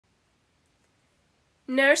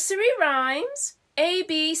Nursery Rhymes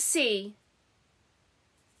ABC.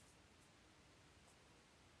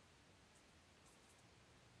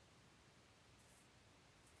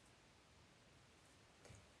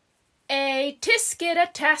 A tisket, a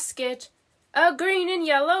tasket, a green and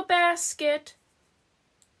yellow basket.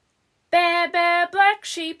 Ba, ba, black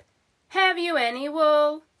sheep, have you any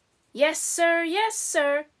wool? Yes,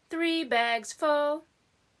 sir, 3 bags full.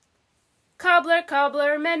 Cobbler,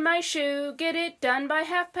 cobbler, mend my shoe, get it done by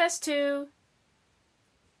 2:30.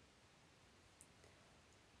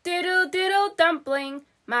 Diddle, diddle, dumpling,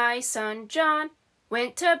 my son John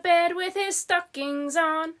went to bed with his stockings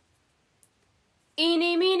on.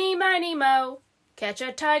 Eeny, meeny, miny, moe, catch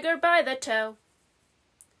a tiger by the toe.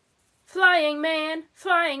 Flying man,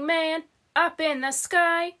 up in the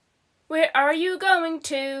sky, where are you going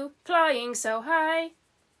to, flying so high?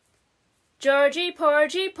 Georgie,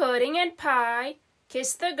 Porgy, pudding and pie,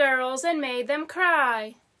 kissed the girls and made them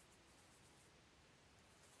cry.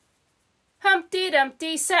 Humpty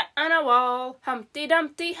Dumpty sat on a wall, Humpty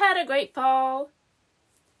Dumpty had a great fall.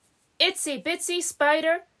 Itsy bitsy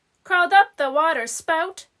spider crawled up the water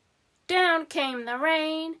spout, down came the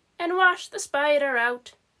rain and washed the spider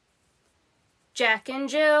out. Jack and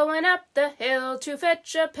Jill went up the hill to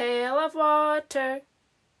fetch a pail of water.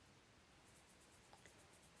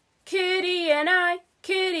 Kitty and I,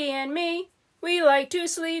 Kitty and me, we like to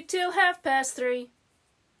sleep till 3:30.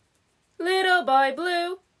 Little boy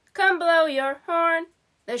blue, come blow your horn,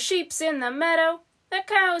 the sheep's in the meadow, the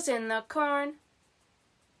cow's in the corn.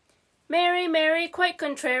 Mary, Mary, quite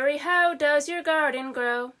contrary, how does your garden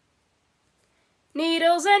grow?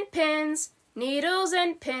 Needles and pins,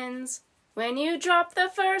 when you drop the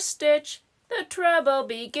first stitch, the trouble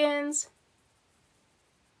begins.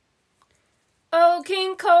 Old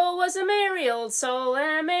King Cole was a merry old soul,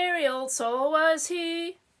 and a merry old soul was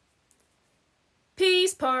he.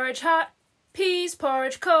 Peas porridge hot, peas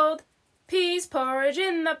porridge cold, peas porridge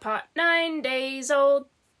in the pot, 9 days old.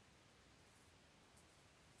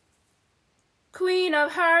 Queen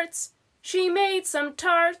of Hearts, she made some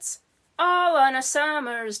tarts, all on a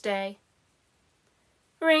summer's day.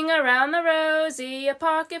 Ring around the rosy, a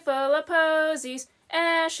pocket full of posies,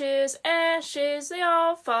 ashes, ashes, they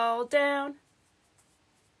all fall down.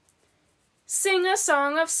 Sing a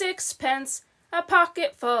song of 6pence, a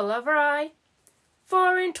pocket full of rye,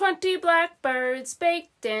 4 and 20 blackbirds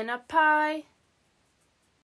baked in a pie.